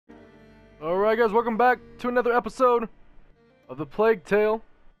Alright guys, welcome back to another episode of The Plague Tale.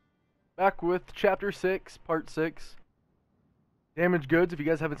 Back with Chapter 6, Part 6. Damaged Goods. If you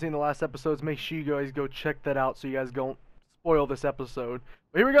guys haven't seen the last episodes, make sure you guys go check that out so you guys don't spoil this episode.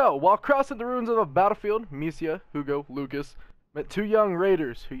 But here we go. While crossing the ruins of a battlefield, Misia, Hugo, Lucas met two young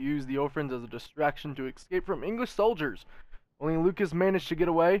raiders who used the orphans as a distraction to escape from English soldiers. Only Lucas managed to get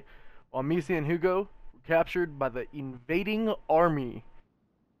away, while Misia and Hugo were captured by the invading army.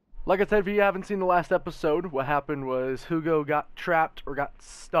 Like I said, if you haven't seen the last episode, what happened was Hugo got trapped or got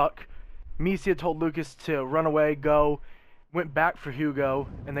stuck. Misia told Lucas to run away, go, went back for Hugo,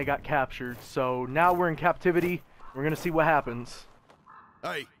 and they got captured. So now we're in captivity. We're going to see what happens.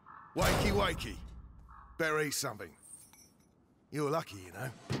 Hey, wakey wakey. Better eat something. You're lucky, you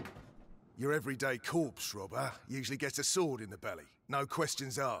know. Your everyday corpse robber usually gets a sword in the belly. No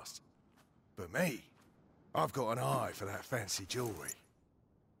questions asked. But me, I've got an eye for that fancy jewellery.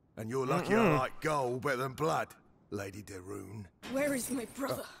 And you're lucky I like gold better than blood, Lady de Rune. Where is my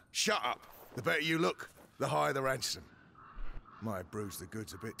brother? Shut up! The better you look, the higher the ransom. Might have bruised the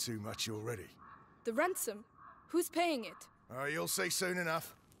goods a bit too much already. The ransom? Who's paying it? Oh, you'll see soon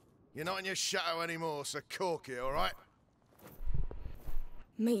enough. You're not in your shadow anymore, so cork it, alright?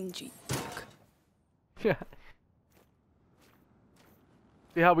 Mangy dog. Yeah.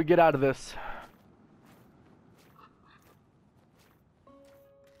 See how we get out of this.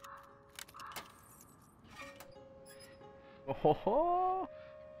 Oh,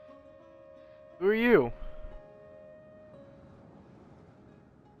 who are you?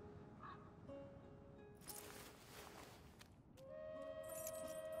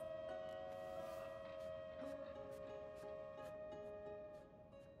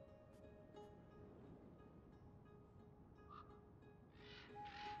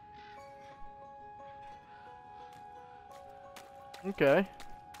 Okay.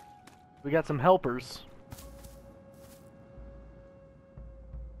 We got some helpers.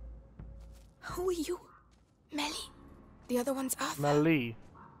 Who are you? Melly. The other one's Arthur. Melly.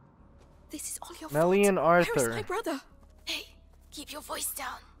 This is all your Melly fault. and Arthur. Where's my brother? Hey, keep your voice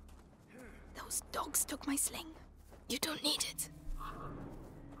down. Those dogs took my sling. You don't need it.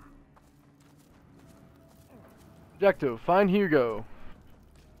 Objective, find Hugo.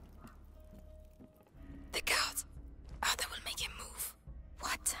 The guard. Arthur will make him move.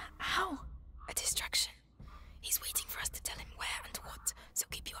 What? How? A distraction. He's waiting for us to tell him where and what, so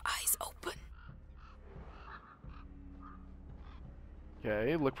keep your eyes open.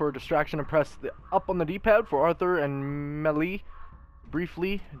 Okay, look for a distraction and press the up on the D-pad for Arthur and Melly.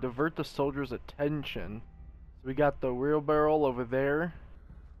 Briefly divert the soldiers' attention. So we got the wheelbarrow over there.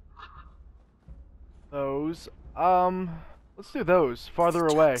 Those. Let's do those farther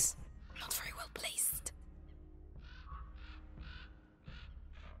away. Not very well placed.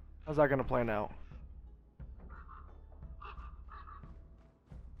 How's that gonna plan out?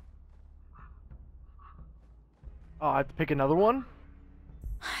 Oh, I have to pick another one?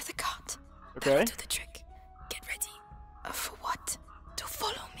 The cart. Okay. That'll do the trick. Get ready. For what? To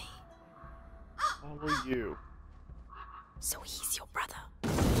follow me. Follow you. So he's your brother.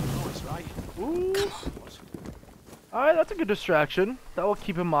 Nice, right? Ooh. Come on. Alright, that's a good distraction. That will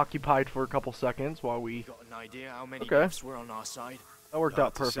keep him occupied for a couple seconds while we... Got an idea how many Okay. deaths were on our side? That worked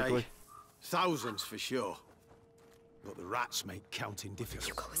out perfectly. Thousands for sure. But the rats make counting difficult.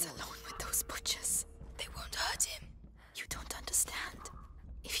 Hugo is alone with those butchers. They won't hurt him. You don't understand.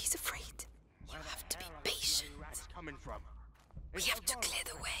 If he's afraid, you have to be patient. Coming from? We have to clear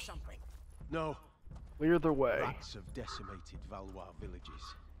the way. Something. No, Clear the way. rats have decimated Valois villages.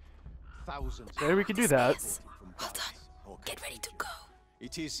 Thousands. Okay, we can do that. Yes. Well done. Get ready to go.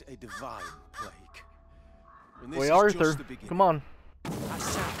 It is a divine plague. And this Boy, is Arthur, just the beginning. come on.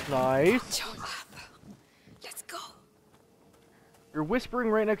 Nice. Joe, Arthur. Let's go. You're whispering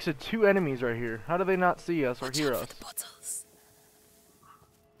right next to two enemies right here. How do they not see us or Watch hear out us? for the bottles.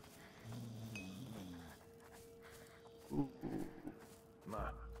 Ooh. Nah,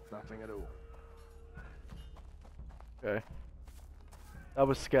 nothing at all. Okay. That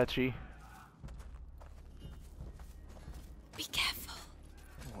was sketchy. Be careful.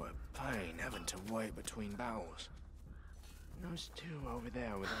 What a pain having to wait between battles. Those two over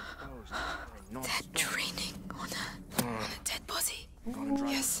there with their bows not They're training on a dead body.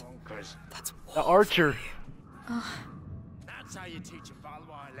 Yes, bonkers. that's war. The archer. That's how you teach a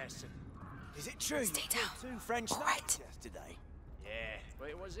Valois a lesson. Is it true? Stay you down. killed 2 French All knights right. yesterday? Yeah, but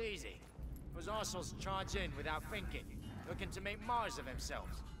it was easy. It was assholes charge in without thinking, looking to make Mars of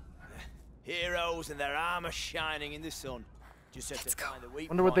themselves. Heroes and their armor shining in the sun. Just have Let's to go. find the weak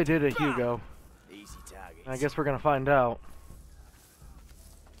Wonder what they point. did to Hugo. Easy targets. I guess we're gonna find out.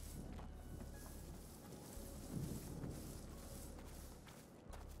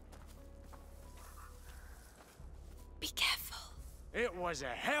 It was a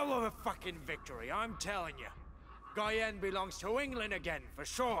hell of a fucking victory, I'm telling you. Guyenne belongs to England again, for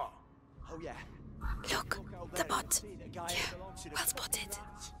sure. Oh, yeah. Look, the bot. Yeah, well spotted.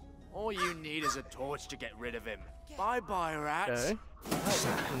 All you need is a torch to get rid of him. Bye-bye, rats. Okay.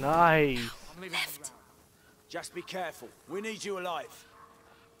 Nice. I'm leaving Left. them around. Just be careful. We need you alive.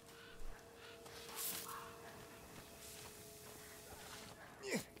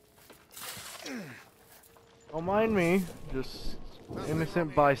 Don't mind me. Just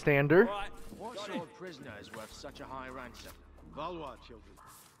innocent bystander. Right. What sort of prisoner is worth such a high ransom? Valois children.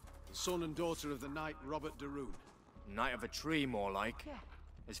 The son and daughter of the knight Robert de Rune. Knight of a tree, more like.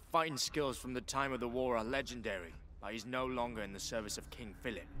 His fighting skills from the time of the war are legendary, but he's no longer in the service of King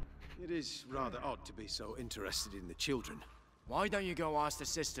Philip. It is rather odd to be so interested in the children. Why don't you go ask the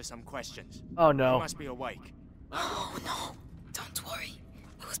sister some questions? Oh She no. must be awake. Oh no, don't worry.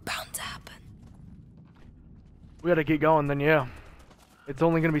 It was bound to happen. We gotta get going then, yeah. It's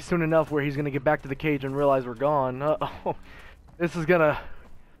only gonna be soon enough where he's gonna get back to the cage and realize we're gone. Uh-oh. This is gonna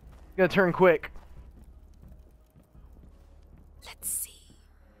turn quick. Let's see.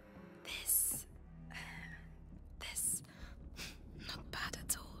 This. Not bad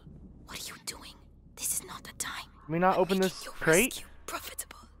at all. What are you doing? This is not the time. Can we not I'm open making this your crate? rescue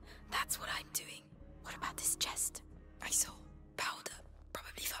profitable. That's what I'm doing. What about this chest? I saw powder,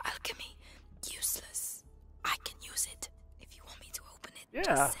 probably for alchemy. Useless. I can use it. If you want me to open it, Yeah,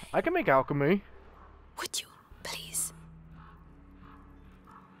 just say. I can make alchemy. Would you, please?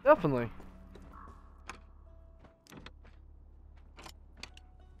 Definitely.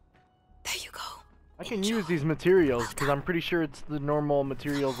 There you go. I can Enjoy. use these materials Well because done. I'm pretty sure it's the normal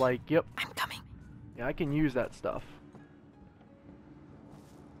materials like, yep. I'm coming. Yeah, I can use that stuff.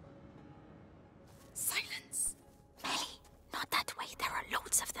 Silence. Ellie, not that way. There are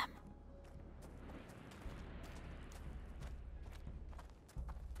loads of them.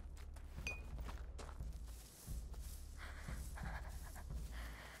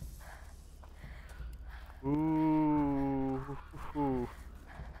 Ooh.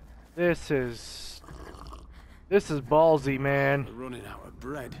 This is ballsy, man. We're running out of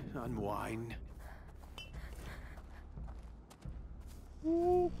bread and wine.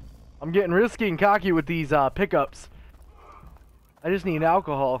 I'm getting risky and cocky with these pickups. I just need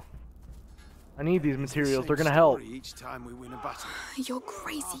alcohol. I need these materials. They're gonna help. Each time we win a battle. You're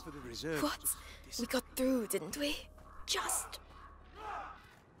crazy. Half of the reserves What? just We got through, didn't we? Just.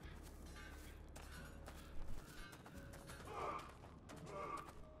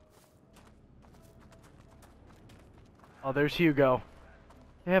 Oh, there's Hugo.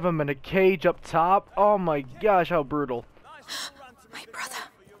 They have him in a cage up top. Oh my gosh, how brutal. My brother.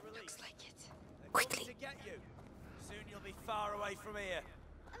 Looks like it. Quickly. To get you. Soon you'll be far away from here.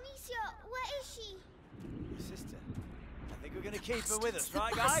 Amicia, where is she? Your sister. I think we're gonna keep her with us,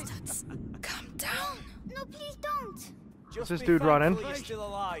 right, guys? Bastards. Calm down. No, please don't. Just this be dude running? thankful you're still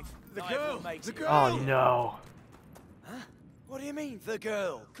alive. The Not girl, everyone makes the it. girl. Oh no. What do you mean, the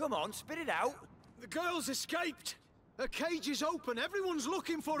girl? Come on, spit it out. The girl's escaped! Her cage is open, everyone's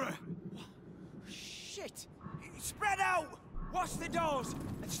looking for her! Shit! Spread out! Watch the doors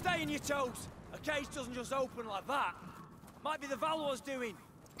and stay on your toes. A cage doesn't just open like that. Might be the Valois doing.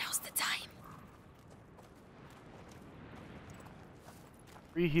 Now's the time.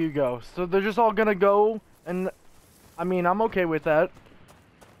 Free Hugo. So they're just all gonna go, and I mean, I'm okay with that.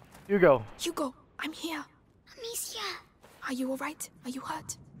 Hugo. Hugo, I'm here. Amicia. Are you alright? Are you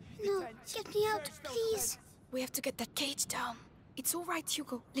hurt? No, get me out, please. We have to get that cage down. It's alright,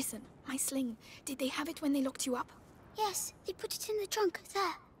 Hugo. Listen, my sling. Did they have it when they locked you up? Yes, they put it in the trunk,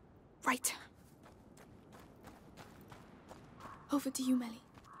 there. Right. Over to you, Melly.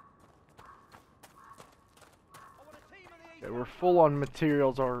 Okay, we're full on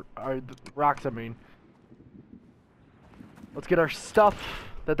materials, or rocks, I mean. Let's get our stuff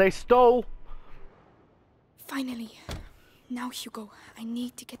that they stole. Finally. Now, Hugo, I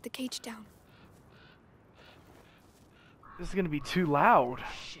need to get the cage down. This is gonna be too loud.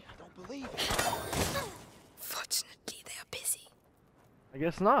 Shit, I don't believe it. Fortunately, they are busy. I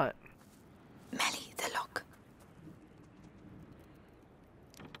guess not. Melly, the lock.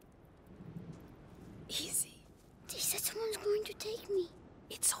 Easy. They said someone's going to take me.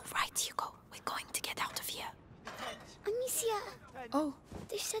 It's alright, Hugo. We're going to get out of here. Amicia, Oh,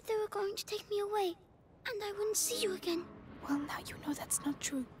 they said they were going to take me away, and I wouldn't see you again. well, now you know that's not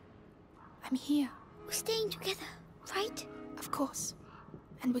true. I'm here, We're staying together, right? of course.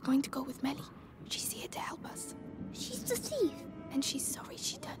 And we're going to go with Melly. She's here to help us. She's the thief. And she's sorry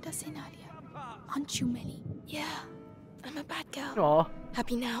she turned us in earlier. Aren't you, Melly? Yeah, I'm a bad girl. Aw.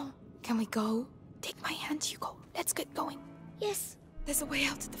 Happy now? Can we go? Take my hand, Hugo. Let's get going. Yes, There's a way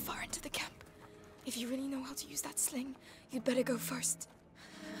out at the far end of the camp. If you really know how to use that sling, you'd better go first.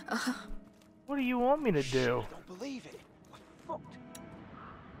 What do you want me to do? I don't believe it. We're fucked.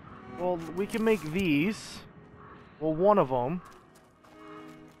 Well, we can make these. Well, one of them.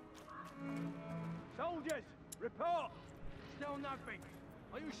 Soldiers, report. Still nothing.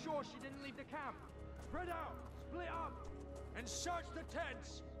 Are you sure she didn't leave the camp? Spread out, split up, and search the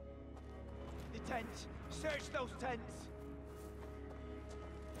tents. The tents. Search those tents.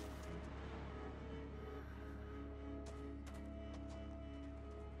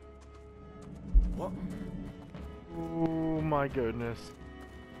 What? Oh my goodness.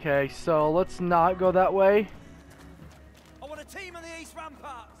 Okay, so let's not go that way. I want a team on the east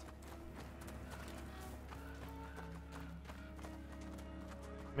ramparts.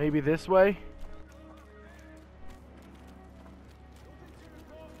 Maybe this way?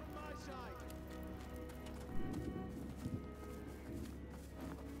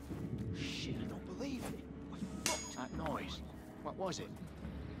 Shit, I don't believe it. We're fucked. That noise. What was it?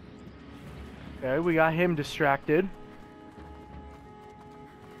 Okay, we got him distracted.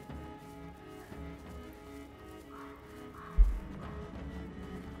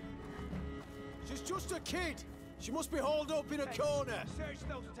 She's just a kid. She must be holed up in a corner. Search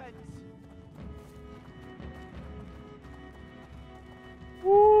those tents.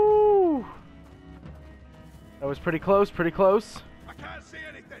 Woo! That was pretty close, pretty close. I can't see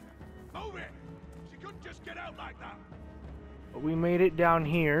anything. Move it. She couldn't just get out like that. But we made it down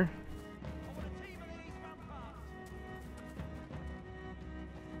here. I want a team on the east ramparts.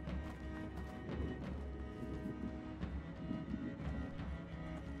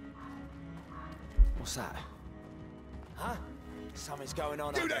 What's that? Huh? Something's going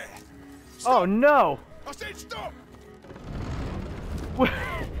on Do up that. there. Oh no! I said stop.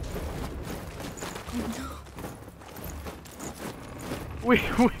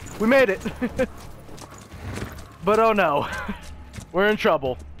 We made it. But oh no. We're in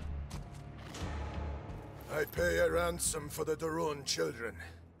trouble. I pay a ransom for the Darun children,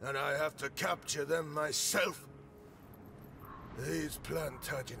 and I have to capture them myself. These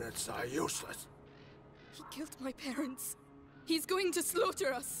Plantagenets are useless. He killed my parents. He's going to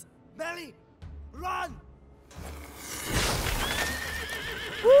slaughter us. Melly, run!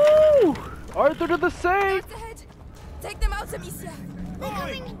 Woo! Arthur to the save! Guards ahead! Take them out, Amicia!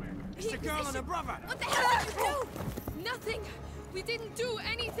 Oi! It's a girl and a brother. What the hell did you do? Nothing! We didn't do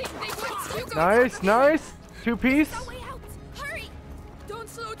anything! They went Hugo! Nice, nice! Two-piece. There's a way out! Hurry! Don't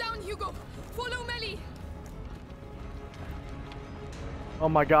slow down, Hugo! Follow Melly! Oh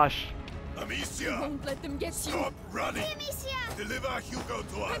my gosh. Amicia, Won't let them get you! stop running. Amicia! Deliver Hugo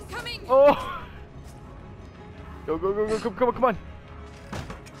to us. I'm coming! Oh! Go, go, go, go, come on, come on.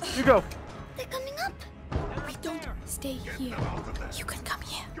 You go. They're coming up! We don't stay here. You can come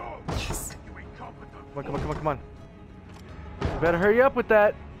here. Go. Yes. You incompetent. Come on, come on, come on, come on. You better hurry up with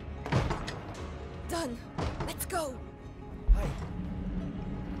that. Done. Let's go. Hey,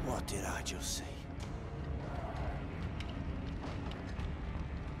 what did I just see?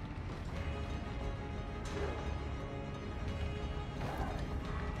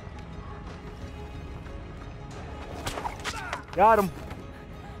 Got him.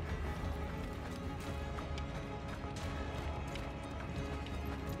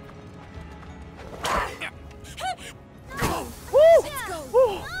 Let's go.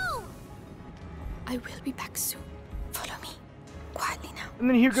 No! I will be back soon. Follow me. Quietly now. And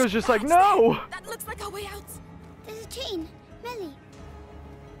then Hugo's just like, What's no! That looks like our way out. There's a chain. Melly.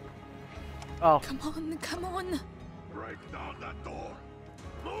 Oh, Come on, come on. Break down that door.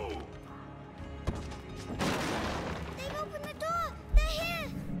 Move. They've opened the door. They're here.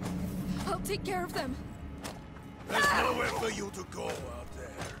 I'll take care of them. There's nowhere for you to go out there.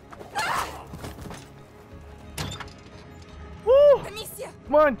 woo! Amicia,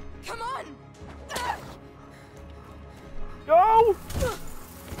 Come on, come on. go!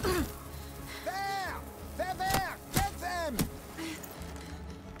 There! They're there! Get them!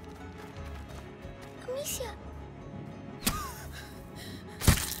 Amicia.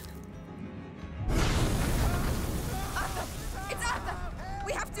 It's Arthur.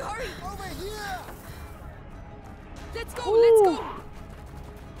 We have to hurry. Over here! Let's go, let's go.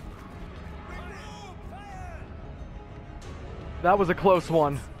 That was a close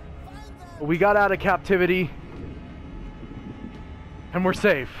one. But we got out of captivity. And we're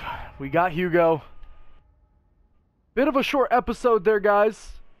safe. We got Hugo. Bit of a short episode there,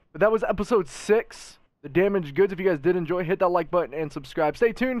 guys. But that was episode 6. The Damaged Goods. If you guys did enjoy, hit that like button and subscribe.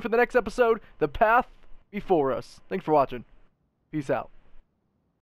 Stay tuned for the next episode, The Path Before Us. Thanks for watching. Peace out.